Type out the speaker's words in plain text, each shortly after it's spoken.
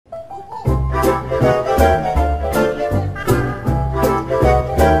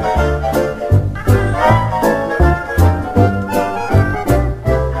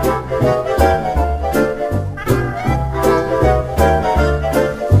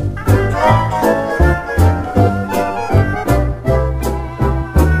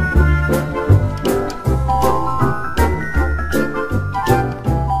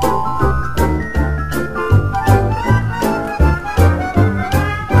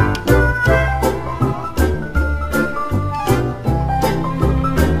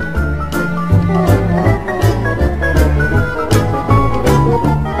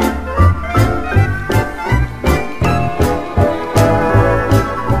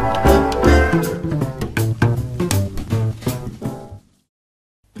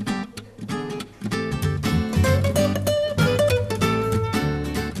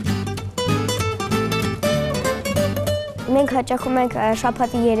հաճախում ենք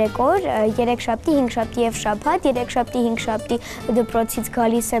շաբաթի 3 օր, 3 շաբթի, 5 շաբթի եւ շաբաթ, 3 շաբթի, 5 շաբթի դպրոցից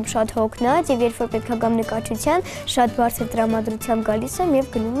գալիս եմ շատ հոգնած եւ երբ որ պետք է գամ նկարչության, շատ բարձր տրամադրությամբ գալիս եմ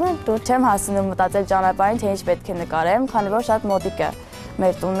եւ գնում եմ դուրս։ Չեմ հասնում մտածել ճանապարհին, թե ինչ պետք է նկարեմ, քանի որ շատ մոտիկ է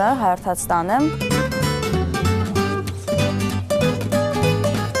մեր տունը, հայորդյաց տանը։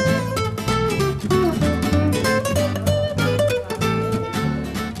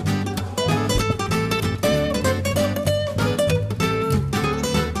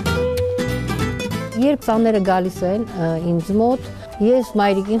 Երբ ծանները գալիս են ինձ մոտ, ես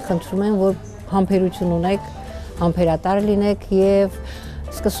մայրիկին խնդրում եմ, որ համբերություն ունեք, համբերատար լինեք եւ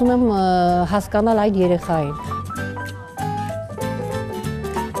սկսում եմ հասկանալ այդ երեխային։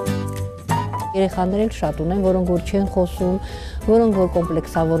 Երեխաներ էլ շատ ունեն, որոնք որ չեն խոսում, որոնք որ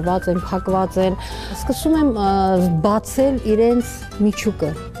կոմպլեքսավորված են, փակված են։ Սկսում եմ բացել իրենց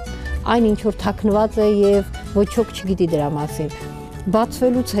միջուկը, այն ինչ որ թաքնված է եւ ոչ ոք չգիտի դրա մասին։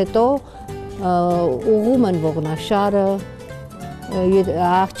 Բացվելուց հետո ուղում են ողնաշարը,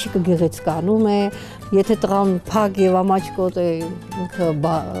 աղջիկը գեղեցկանում է, եթե տղան փակ եւ ամաչկոտ է, ինքը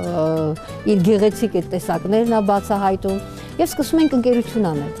իր գեղեցիկ է տեսակներն է բացահայտում եւ սկսում ենք ընկերություն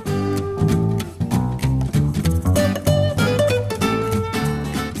անել։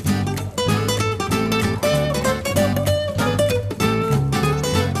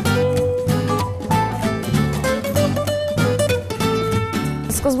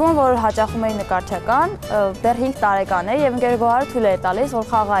 Սկզբում, որ հաճախում էի նկարչական, դեռ 5 տարեկան էր եւ ընկերգոհարը թույլ էր տալիս, որ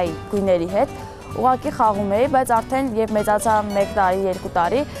խաղայի գույների հետ, ուղղակի խաղում էի, բայց արդեն երբ մեծացա 1 տարի, 2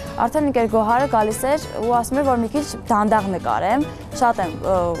 տարի, արդեն ընկերգոհարը գալիս էր ու ասում էր, որ մի քիչ դանդաղ նկարեմ, շատ եմ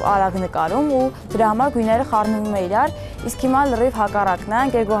արագ նկարում ու դրա համար գույները խառնվում է իրար, իսկ հիմա լրիվ հակառակն է,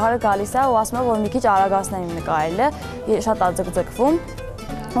 ընկերգոհարը գալիս է ու ասում է, որ մի քիչ արագացնեմ իմ նկարելը, շատ աձգձգվում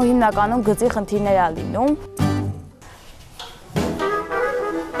ու հիմնականում գծի խնդիրներ է լինում։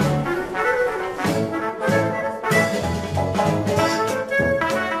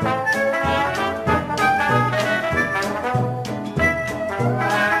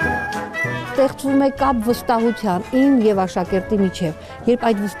 Ստեղծվում է կապ վստահության իմ եւ աշակերտի միջեւ։ Երբ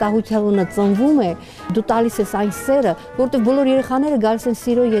այդ վստահությունը ծնվում է, դու տալիս ես այն սերը, որտեղ բոլոր երեխաները գալիս են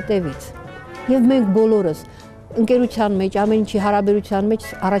սիրո ետևից։ Եվ մենք բոլորս ընկերության մեջ, ամեն ինչի հարաբերության մեջ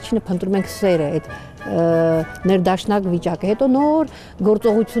առաջինը փնտրում ենք սերը, այդ ներդաշնակ վիճակը, հետո նոր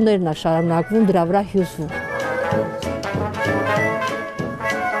գործողություններն է շարունակվում, դրա վրա հյուսվում։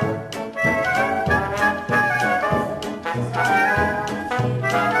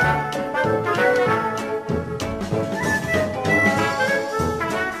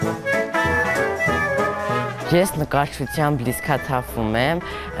 Ես նկարչությամբ լիցքաթափվում եմ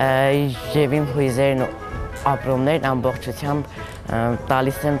եւ իմ հույզերն ու ապրումներն ամբողջությամբ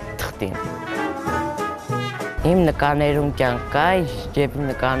տալիս եմ թղթին։ Իմ նկարներում կյանք կա եւ իմ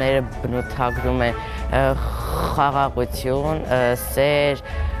նկարները բնութագրում են խաղաղություն, սեր,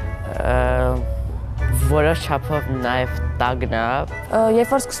 որոշ չափով նաեւ տագնապ։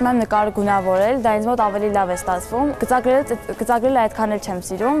 Երբ որ սկսում եմ նկարը գունավորել, դա ինձ մոտ ավելի լավ է ստացվում։ Գծագրելը այդքան էլ չեմ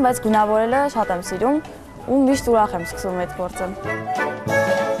սիրում, բայց գունավորելը շատ եմ սիրում ու միշտ ուրախ եմ սկսում այդ գործը։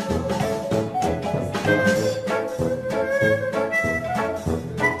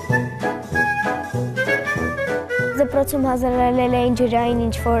 Դպրոցում հազարարել էին ջրային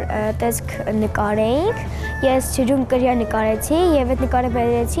ինչ-որ տեսք նկարեինք, ես ջրում կրիա նկարեցի եւ այդ նկարը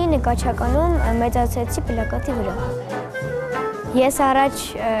բերեցի նկարչականում մեծացրեցի պլակատի վրա։ Ես առաջ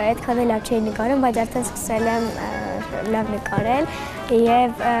այդքան էլ լավ չէի նկարում, բայց արդեն սկսել եմ լավ նկարել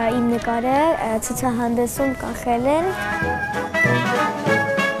եւ իմ նկարը ցուցահանդեսում կանխել են։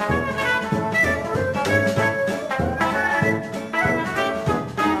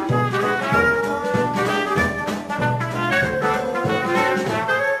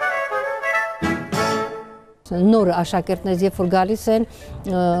 Նոր աշակերտներ, երբ որ գալիս են,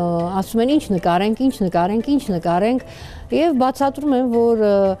 ասում են ինչ նկարենք եւ բացատրում են, որ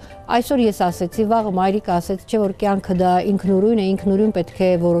այսօր ես ասեցի, վաղը մայրիկ ասեց, չէ որ կյանքը դա ինքնուրույն է, ինքնուրույն պետք է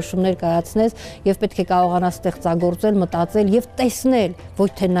որոշումներ կայացնես եւ պետք է կարողանաս ստեղծագործել, մտածել եւ տեսնել, ոչ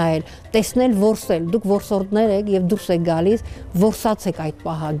թե նայել, տեսնել, որսել։ Դուք որսորդներ եք եւ դուրս եք գալիս, որսացեք այդ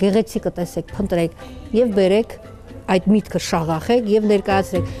պահը, գեղեցիկը տեսեք, փնտրեք եւ բերեք այդ միտքը շաղախեք եւ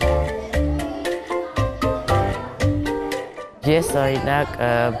ներկայացրեք։ Ես օրինակ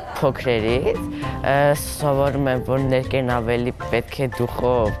փոքրերից սովորում եմ, որ ներկերն ավելի պետք է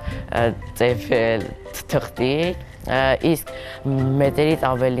դուխով ծեփել թղթի, իսկ մեծերից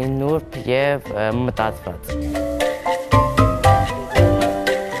ավելի նուրբ եւ մտածված։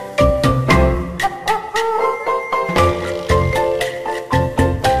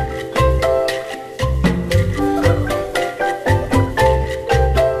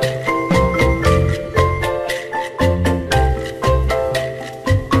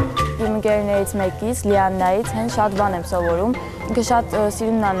 նրանց մեկից, Լիաննայից հենց շատ բան եմ սովորում։ Ինքը շատ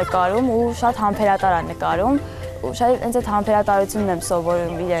սիրումն է նկարում ու շատ համբերատար է նկարում։ Շատ հենց այդ համբերատարությունն եմ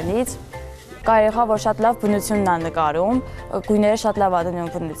սովորում իրենից։ Կա եղա, որ շատ լավ բնությունն է նկարում, գույները շատ լավ է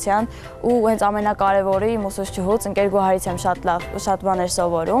դնում բնության ու հենց ամենակարևորը իմ ուսուցչուհուց ընկեր Գոհարից եմ շատ բաներ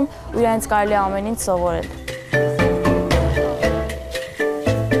սովորում ու իրենց կարելի է ամեն ինչ սովորել։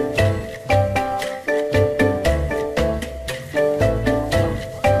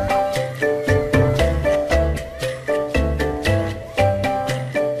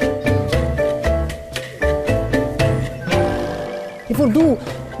 Որ դու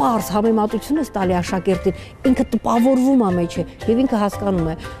պարզ համեմատություն ես տալի աշակերտին, ինքը տպավորվում է մեջը եւ ինքը հասկանում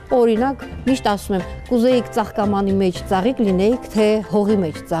է։ Օրինակ, միշտ ասում եմ, կուզեիք ծաղկամանի մեջ ծաղիկ լինեիք, թե հողի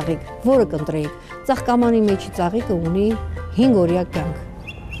մեջ ծաղիկ, որը կընտրեիք։ Ծաղկամանի մեջի ծաղիկը ունի 5 օրյա կյանք։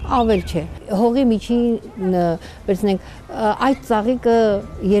 Ավել չէ։ Հողի միջին վերցնենք, այդ ծաղիկը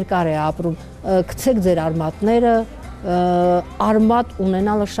երկար է ապրում։ Գցեք ձեր արմատները, արմատ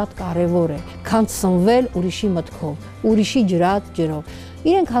ունենալը շատ կարևոր է, քան սնվել ուրիշի մտքով, ուրիշի ջրած ջրով։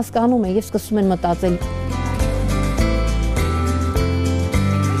 Իրենք հասկանում են եւ սկսում են մտածել։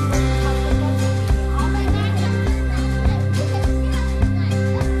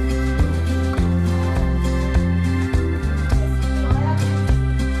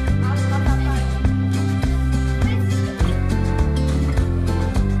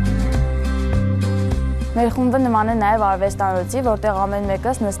 Մեր խումբը նման է նաև արվեստանոցի, որտեղ ամեն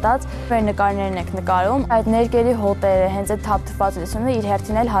մեկս նստած մեր նկարներն ենք նկարում։ Այդ ներկերի հոտերը, հենց այդ թափթփվածությունը իր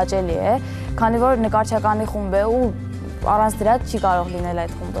հերթին էլ հաճելի է, քանի որ նկարչականի խումբ է ու առանց դրա չի կարող լինել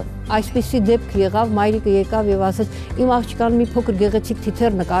այդ խումբը։ Այսպիսի դեպք եղավ, մայրիկը եկավ եւ ասաց. «Իմ աղջկան մի փոքր գեղեցիկ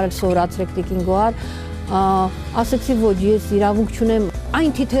թիթեռ նկարել սովորացրեք տիկին Գոհար»։ Ասացի ոչ, ես իրավունք չունեմ,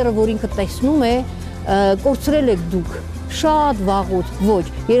 այն թիթեռը, որ ինքը տեսնում է, կորցրել եք դուք։ Շատ վաղուց, ոչ,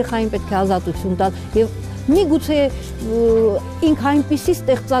 երեխային պետք է ազատություն տալ եւ միգուցե ինքը այնպիսի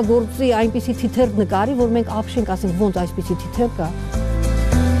ստեղծագործի, այնպիսի թիթեռ նկարի, որ մենք ապշենք, ասենք ոնց այսպիսի թիթեռ կա։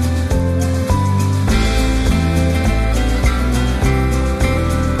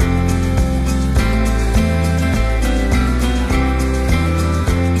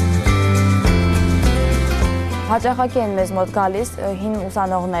 Հաճախակի են մեզ մոտ գալիս հին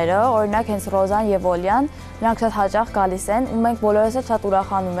ուսանողները, օրինակ հենց Ռոզան եւ Օլյան, նրանք շատ հաճախ գալիս են ու մենք բոլորս էլ շատ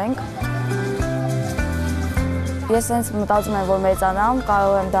ուրախանում ենք։ Ես հենց մտածում եմ, որ մեծանամ,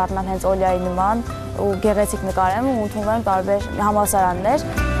 կարող եմ դառնալ հենց Օլյայի նման ու գեղեցիկ նկարեմ ու ընդունվեմ տարբեր համալսարաններ։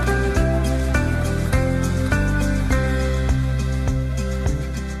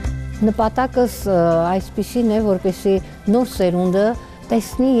 Նպատակս այսպիսին է, որպեսզի նոր սերունդը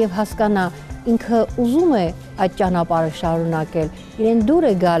տեսնի եւ հասկանա ինքը ուզում է այդ ճանապարհը շարունակել, իրեն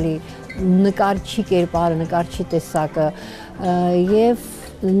դուր է գալի նկարչի կերպարը, նկարչի տեսակը եւ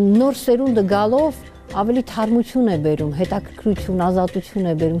նոր սերունդը գալով ավելի թարմություն է բերում, հետաքրքրություն, ազատություն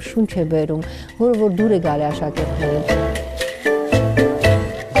է բերում, շունչ է բերում, որը որ դուր է գալի աշակերտներին։